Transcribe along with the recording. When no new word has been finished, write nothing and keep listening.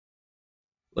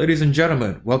Ladies and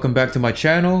gentlemen, welcome back to my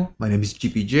channel. My name is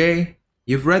GPJ.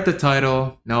 You've read the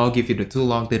title, now I'll give you the too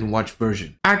long didn't watch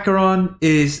version. Acheron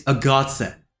is a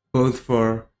godsend, both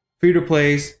for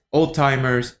free-to-plays,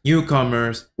 old-timers,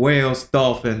 newcomers, whales,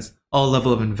 dolphins, all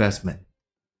level of investment.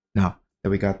 Now that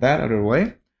we got that out of the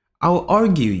way, I'll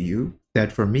argue you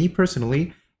that for me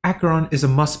personally, Acheron is a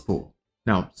must-pull.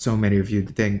 Now, so many of you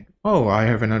think, oh, I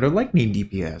have another lightning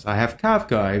DPS, I have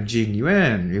Kafka, I have Jing,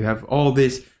 Yuan, you have all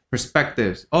these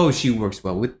perspectives. Oh, she works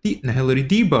well with nihility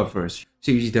debuffers.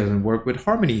 She doesn't work with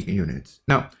harmony units.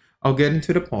 Now, I'll get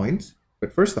into the points,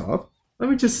 but first off, let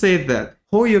me just say that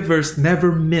Hoyoverse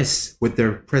never miss with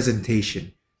their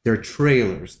presentation, their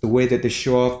trailers, the way that they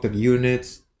show off the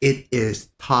units. It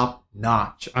is top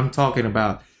notch. I'm talking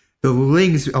about the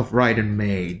links of Right and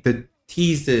May, the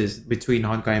teases between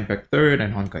Honkai Impact 3rd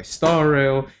and Honkai Star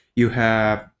Rail. You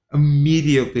have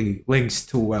immediately links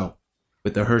to wealth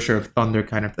with the Hersher of Thunder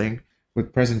kind of thing.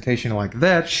 With presentation like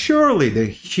that,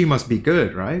 surely she must be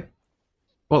good, right?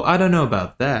 Well, I don't know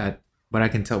about that, but I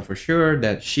can tell for sure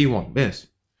that she won't miss.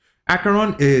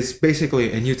 Acheron is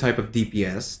basically a new type of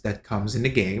DPS that comes in the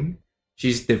game.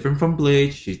 She's different from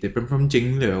Blade, she's different from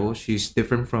Jing Liu, she's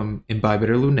different from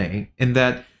Imbibitor Lune, in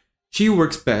that she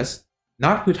works best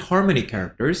not with harmony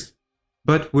characters,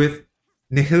 but with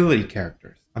nihility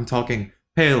characters. I'm talking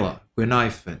Pela,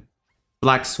 Gweniphan,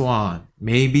 Black Swan,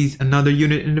 maybe another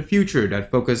unit in the future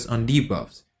that focus on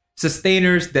debuffs.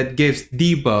 Sustainers that gives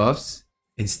debuffs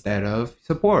instead of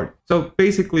support. So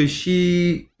basically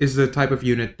she is the type of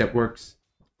unit that works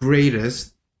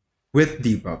greatest with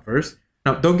debuffers.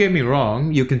 Now don't get me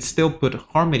wrong, you can still put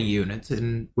harmony units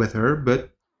in with her,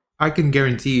 but I can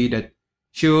guarantee that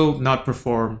she'll not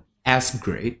perform as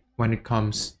great when it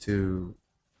comes to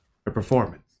her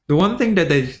performance. The one thing that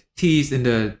they teased in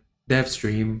the dev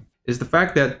stream is the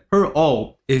fact that her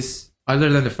ult is, other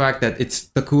than the fact that it's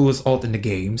the coolest ult in the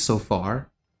game so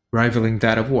far, rivaling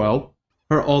that of Wealth,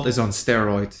 her ult is on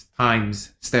steroids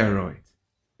times steroids.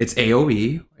 It's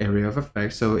AoE, area of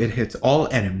effect, so it hits all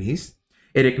enemies.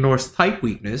 It ignores type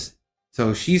weakness,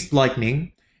 so she's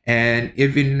lightning, and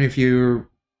even if you're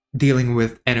dealing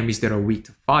with enemies that are weak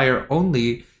to fire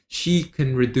only, she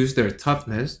can reduce their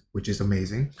toughness, which is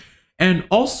amazing. And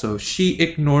also, she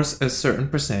ignores a certain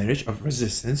percentage of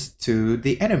resistance to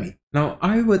the enemy. Now,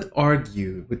 I would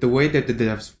argue with the way that the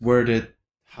devs worded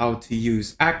how to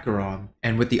use Acheron,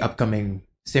 and with the upcoming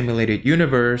simulated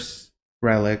universe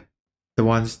relic, the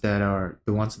ones that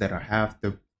have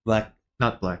the black,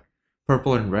 not black,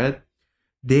 purple and red,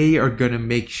 they are gonna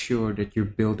make sure that you're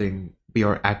building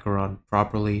your Acheron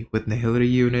properly with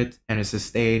nihility unit and a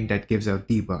sustain that gives out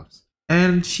debuffs.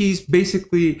 And she's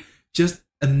basically just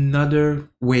another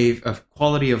wave of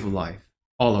quality of life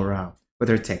all around. With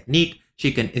her technique,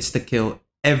 she can insta-kill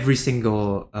every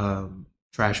single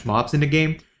trash mobs in the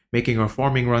game, making her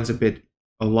farming runs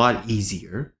a lot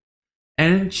easier.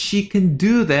 And she can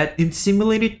do that in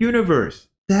simulated universe.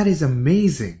 That is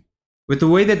amazing. With the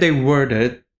way that they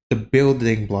worded the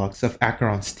building blocks of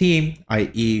Acheron's team,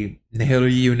 i.e.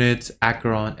 nihility units,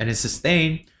 Acheron, and a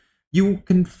sustain, you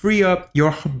can free up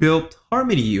your built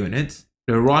harmony units,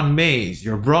 the Ron Maze,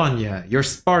 your Bronya, your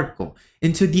Sparkle,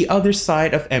 into the other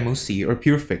side of MOC or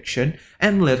Pure Fiction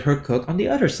and let her cook on the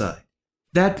other side.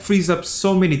 That frees up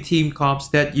so many team comps,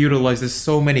 that utilizes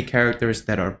so many characters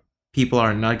that people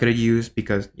are not going to use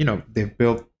because, you know, they've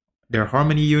built their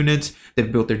harmony units,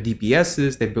 they've built their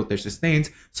DPSs, they've built their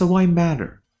sustains, so why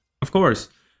matter? Of course,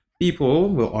 people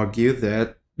will argue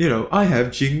that, you know, I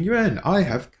have Jing Yuan, I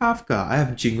have Kafka, I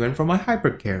have Jing Yuan for my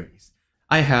hyper carries.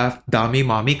 I have Dami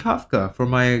Mami Kafka for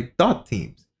my dot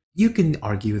teams. You can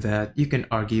argue that. You can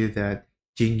argue that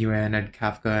Jing Yuan and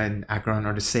Kafka and Acheron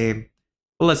are the same.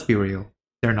 But let's be real,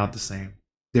 they're not the same.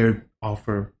 They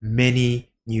offer many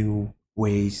new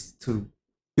ways to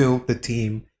build the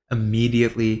team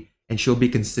immediately, and she'll be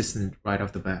consistent right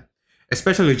off the bat.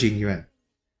 Especially Jing Yuan.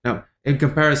 Now, in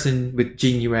comparison with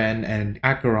Jing Yuan and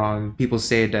Acheron, people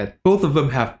say that both of them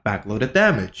have backloaded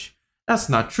damage. That's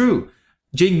not true.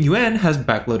 Jing Yuan has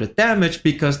backloaded damage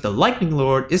because the Lightning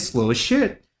Lord is slow as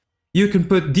shit. You can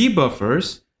put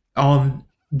debuffers on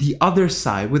the other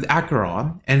side with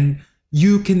Acheron, and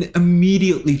you can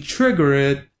immediately trigger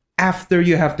it after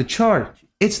you have the charge.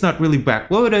 It's not really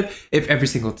backloaded if every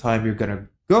single time you're gonna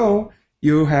go,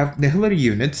 you have nihility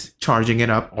units charging it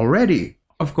up already.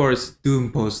 Of course,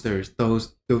 Doom posters,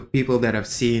 those people that have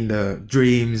seen the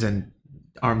dreams and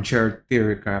armchair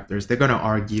theory crafters, they're gonna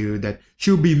argue that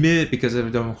she'll be mid because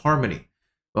of the harmony.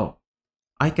 Well,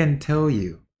 I can tell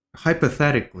you,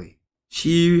 hypothetically,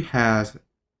 she has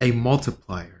a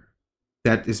multiplier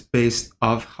that is based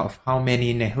off of how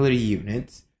many nihility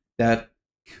units that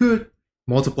could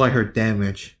multiply her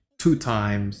damage 2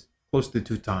 times, close to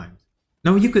 2 times.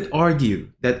 Now you could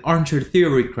argue that armchair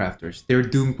theory crafters, they're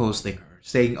doom posting her,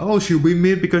 saying, oh, she'll be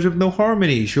mid because of no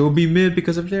harmony, she'll be mid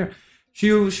because of there.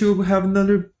 She'll have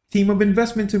another team of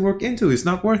investment to work into, it's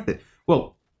not worth it.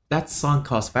 Well, that's sunk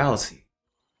cost fallacy,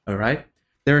 alright?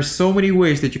 There are so many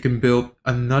ways that you can build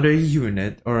another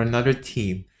unit or another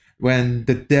team when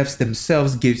the devs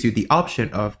themselves gives you the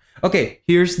option of, okay,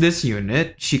 here's this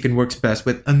unit, she can work best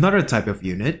with another type of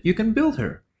unit, you can build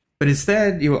her. But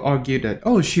instead, you will argue that,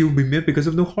 oh, she will be mid because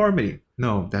of no harmony.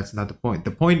 No, that's not the point. The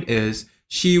point is,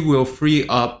 she will free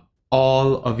up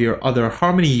all of your other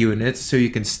harmony units so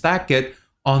you can stack it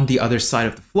on the other side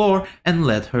of the floor and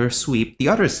let her sweep the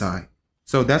other side.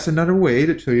 So that's another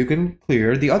way so you can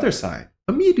clear the other side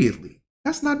immediately.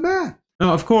 That's not bad.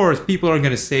 Now, of course, people are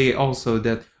going to say also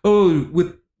that, oh,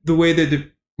 with the way that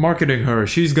they're marketing her,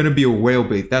 she's going to be a whale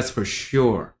bait. That's for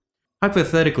sure.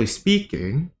 Hypothetically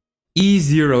speaking,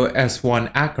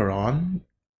 E0S1 Acheron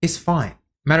is fine.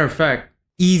 Matter of fact,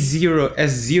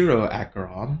 E0S0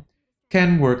 Acheron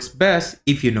can work best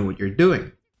if you know what you're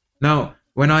doing. Now,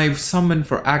 when I summon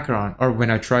for Acheron, or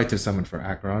when I try to summon for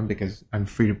Acheron, because I'm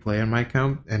free to play on my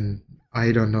account, and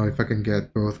I don't know if I can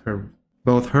get both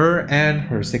her and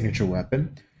her signature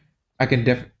weapon.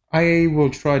 I will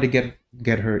try to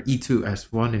get her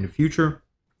E2S1 in the future.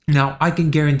 Now, I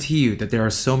can guarantee you that there are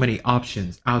so many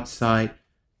options outside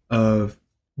of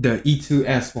the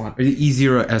E2S1 or the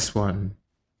E0S1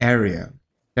 area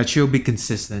that she'll be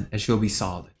consistent and she'll be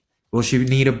solid. Will she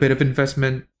need a bit of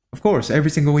investment? Of course,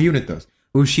 every single unit does.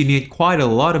 Will she need quite a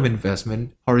lot of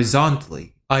investment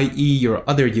horizontally, i.e. your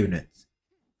other units?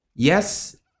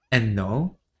 Yes and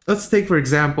no. Let's take, for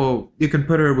example, you can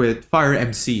put her with Fire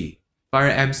MC. Fire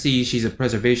MC, she's a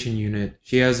preservation unit.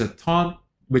 She has a taunt,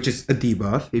 which is a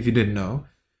debuff, if you didn't know,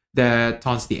 that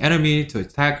taunts the enemy to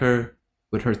attack her.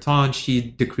 With her taunt, she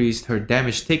decreased her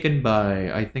damage taken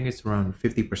by, I think it's around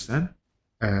 50%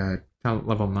 at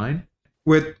level 9.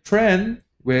 With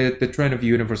the trend of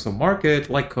Universal Market,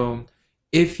 like Cone,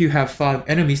 if you have 5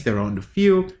 enemies that are on the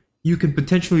field, you can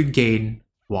potentially gain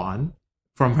 1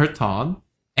 from her taunt,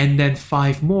 and then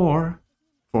 5 more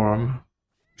from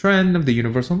trend of the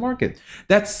Universal Market.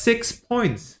 That's 6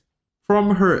 points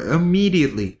from her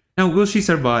immediately. Now, will she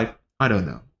survive? I don't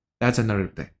know. That's another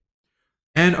thing.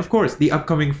 And of course, the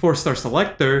upcoming 4-star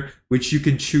selector, which you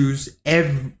can choose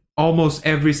almost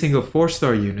every single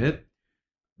 4-star unit.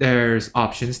 There's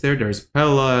options there. There's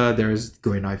Pella, there's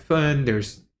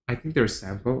Guinaifen, I think there's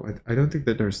Sampo. I don't think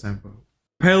that there's Sampo.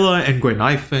 Pella and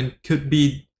Guinaifen could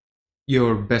be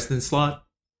your best in slot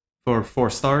for 4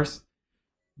 stars.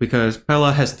 Because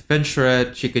Pella has defense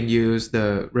shred, she can use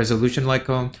the resolution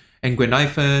Lycone, and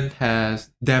Guinaifen has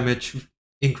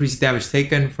increased damage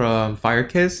taken from Fire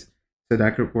Kiss. So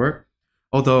that could work.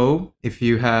 Although, if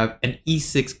you have an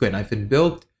E6 Guinaifen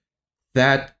build,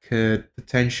 that could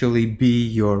potentially be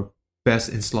your best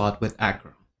in slot with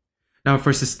Acheron. Now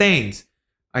for sustains,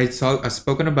 I've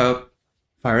spoken about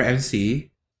Fire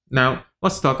MC. Now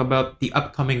let's talk about the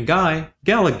upcoming guy,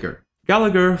 Gallagher.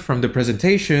 Gallagher, from the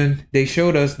presentation, they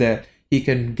showed us that he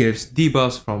can give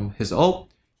debuffs from his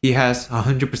ult. He has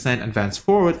 100% advance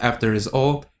forward after his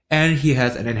ult, and he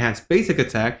has an enhanced basic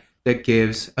attack that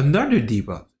gives another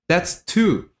debuff. That's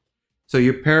 2. So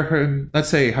you pair him, let's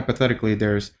say hypothetically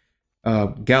there's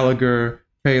Gallagher,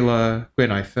 Pela,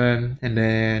 Guinaifen, and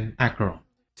then Acheron.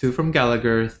 2 from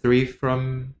Gallagher, 3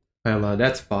 from Pela,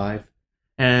 that's 5.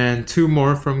 And 2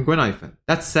 more from Guinaifen,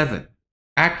 that's 7.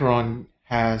 Acheron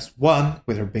has 1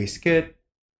 with her base kit,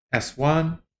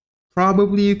 S1.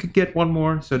 Probably you could get 1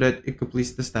 more so that it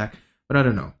completes the stack, but I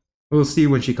don't know. We'll see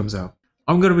when she comes out.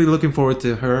 I'm going to be looking forward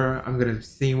to her. I'm going to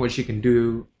see what she can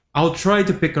do. I'll try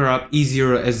to pick her up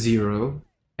E0, S0,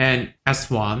 and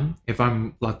S1 if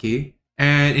I'm lucky.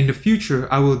 And in the future,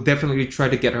 I will definitely try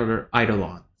to get her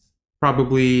Eidolons.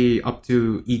 Probably up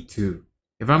to E2.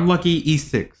 If I'm lucky,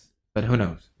 E6. But who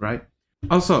knows, right?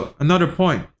 Also, another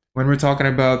point. When we're talking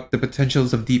about the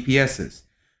potentials of DPSs.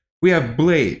 We have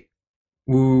Blade.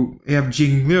 We have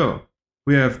Jing,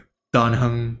 we have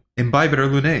Danheng, Imbibitor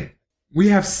Lune. We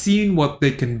have seen what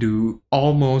they can do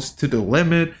almost to the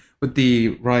limit with the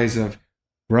rise of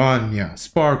Rania,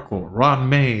 Sparkle,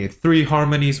 Ranmei, 3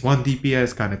 harmonies, 1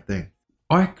 DPS kind of thing.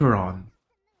 Acheron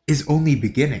is only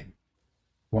beginning.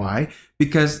 Why?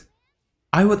 Because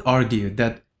I would argue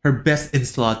that her best in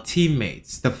slot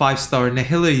teammates, the 5-star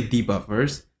Nihility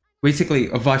debuffers, basically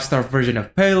a 5-star version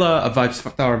of Pela, a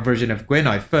 5-star version of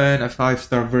Guinaifen, a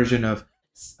 5-star version of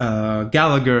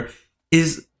Gallagher,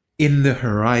 is in the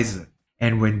horizon.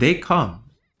 And when they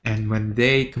come, and when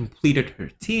they completed her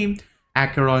team,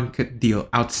 Acheron could deal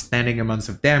outstanding amounts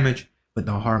of damage with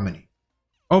no harmony.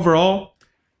 Overall,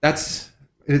 that's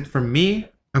it from me.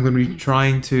 I'm going to be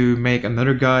trying to make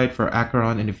another guide for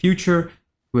Acheron in the future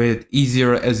with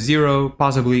E0S0,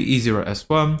 possibly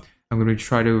E0S1. I'm going to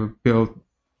try to build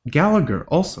Gallagher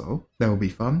also. That will be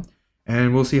fun.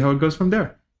 And we'll see how it goes from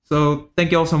there. So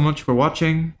thank you all so much for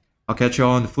watching. I'll catch you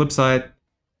all on the flip side.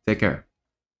 Take care.